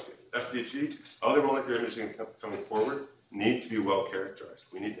 complicated. FDG, other molecular imaging coming forward need to be well characterized.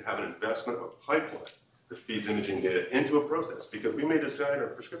 We need to have an investment of a pipeline that feeds imaging data into a process, because we may decide our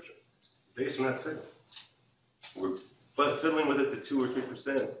prescription based on that signal. We're fiddling with it to 2 or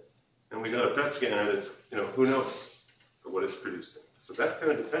 3%, and we got a PET scanner that's, who knows what it's producing. So that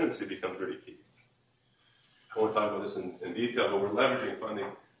kind of dependency becomes really key. I won't talk about this in detail, but we're leveraging funding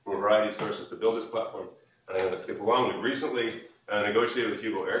from a variety of sources to build this platform. And I'm going to skip along. We've recently negotiated with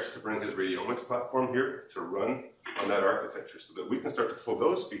Hugo Ertz to bring his radiomics platform here to run on that architecture so that we can start to pull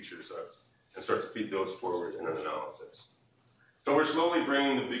those features out and start to feed those forward in an analysis. So we're slowly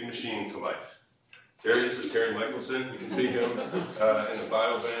bringing the big machine to life. This is Terry Michelson. You can see him in the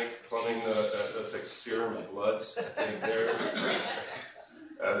biobank plumbing that's like serum and bloods, I think there.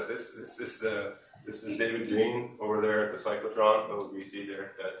 This is David Green over there at the cyclotron, little greasy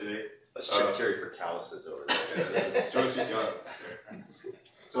there that day. Let's check Terry for calluses over there. Yeah, Josie got there.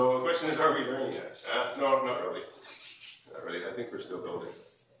 So the question is, are we learning yet? No, not really. Not really. I think we're still building.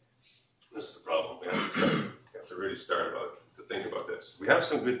 This is the problem. We have to really start to think about this. We have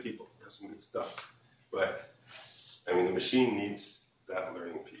some good people. We have some good stuff. But, the machine needs that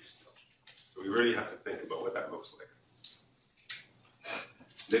learning piece. So we really have to think about what that looks like.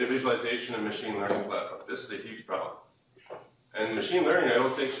 Data visualization and machine learning platform. This is a huge problem. And machine learning, I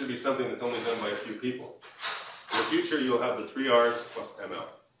don't think, should be something that's only done by a few people. In the future, you'll have the 3 R's plus ML.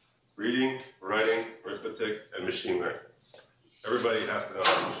 Reading, writing, arithmetic, and machine learning. Everybody has to know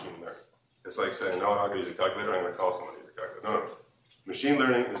how to machine learn. It's like saying, no, I'm not going to use a calculator, I'm going to call somebody to use a calculator. No. Machine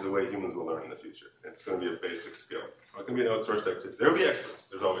learning is the way humans will learn in the future. It's going to be a basic skill. It's not going to be an outsourced activity. There will be experts.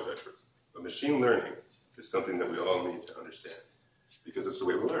 There's always experts. But machine learning is something that we all need to understand, because it's the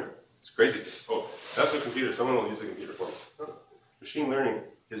way we learn. It's crazy. Oh, that's a computer. Someone will use a computer for me. No. Machine learning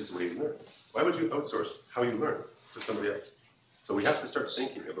is the way you learn. Why would you outsource how you learn to somebody else? So we have to start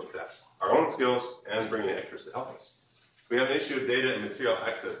thinking about that. Our own skills and bringing experts to help us. We have an issue of data and material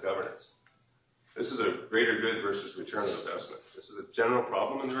access governance. This is a greater good versus return on investment. This is a general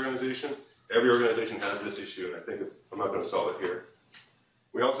problem in the organization. Every organization has this issue, and I think I'm not going to solve it here.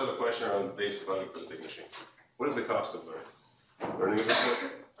 We also have a question around base funding for the big machine. What is the cost of learning? Learning is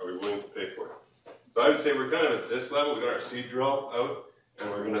important. Are we willing to pay for it? So I would say we're kind of at this level. We got our seed drill out, and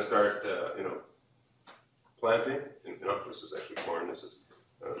we're going to start, planting. This is actually corn. This is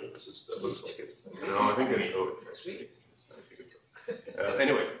This looks like it's. No, I think it's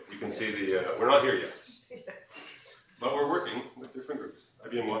anyway, you can see we're not here yet. But we're working with different groups.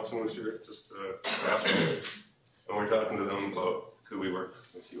 IBM Watson was here just last year, and we're talking to them about could we work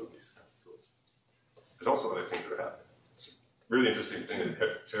with you on these kind of tools. There's also other things that are happening. It's a really interesting thing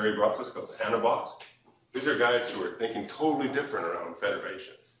that Terry brought us called the HANA box. These are guys who are thinking totally different around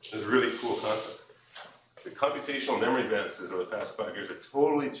federation. It's a really cool concept. The computational memory advances over the past 5 years are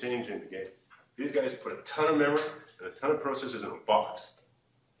totally changing the game. These guys put a ton of memory and a ton of processors in a box.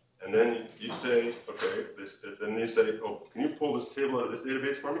 And then you say, okay, then you say, oh, can you pull this table out of this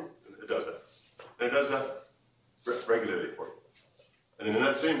database for me? And it does that. And it does that regularly for you. And then in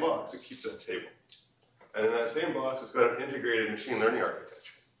that same box, it keeps that table. And in that same box, it's got an integrated machine learning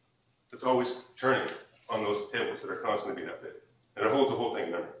architecture. It's always turning on those tables that are constantly being updated. And it holds the whole thing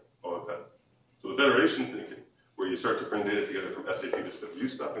in memory all the time. So the federation thinking, where you start to bring data together from SAP just to view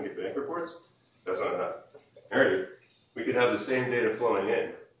stuff and get bank reports, that's not enough. Area, we could have the same data flowing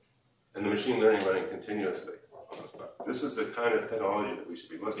in and the machine learning running continuously on those platforms. This is the kind of technology that we should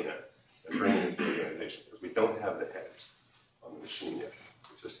be looking at and bringing into the organization, because we don't have the head on the machine yet.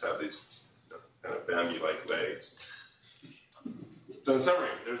 We just have these kind of Bambi-like legs. So in summary,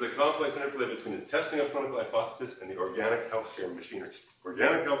 there's a complex interplay between the testing of clinical hypothesis and the organic healthcare machinery.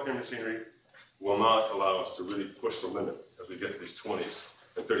 Organic healthcare machinery will not allow us to really push the limit as we get to these 20s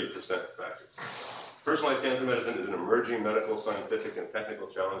and 30% factors. Personalized cancer medicine is an emerging medical, scientific, and technical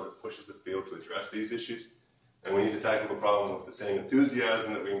challenge that pushes the field to address these issues. And we need to tackle the problem with the same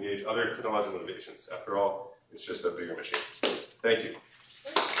enthusiasm that we engage other technological innovations. After all, it's just a bigger machine. Thank you.